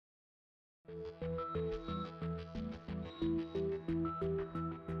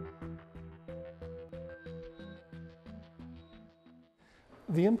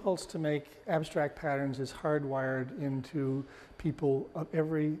The impulse to make abstract patterns is hardwired into people of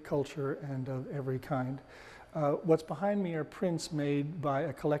every culture and of every kind. What's behind me are prints made by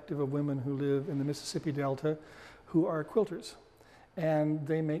a collective of women who live in the Mississippi Delta who are quilters. And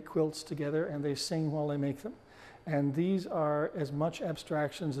they make quilts together and they sing while they make them. And these are as much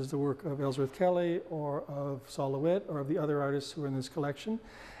abstractions as the work of Ellsworth Kelly or of Sol LeWitt or of the other artists who are in this collection.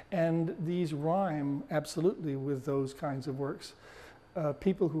 And these rhyme absolutely with those kinds of works.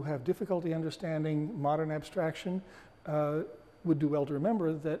 People who have difficulty understanding modern abstraction would do well to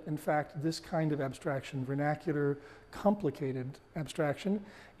remember that, in fact, this kind of abstraction, vernacular, complicated abstraction,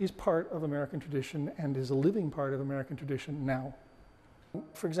 is part of American tradition and is a living part of American tradition now.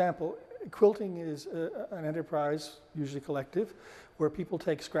 For example, quilting is an enterprise, usually collective, where people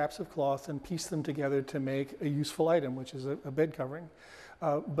take scraps of cloth and piece them together to make a useful item, which is a bed covering.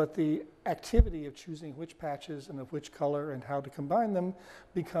 But the activity of choosing which patches and of which color and how to combine them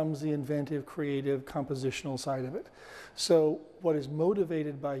becomes the inventive, creative, compositional side of it. So what is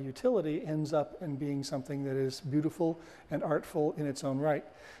motivated by utility ends up in being something that is beautiful and artful in its own right.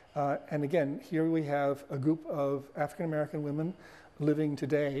 And again, here we have a group of African American women living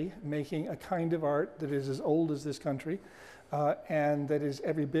today making a kind of art that is as old as this country and that is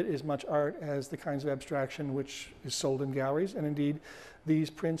every bit as much art as the kinds of abstraction which is sold in galleries. And indeed, these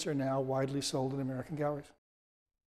prints are now widely sold in American galleries.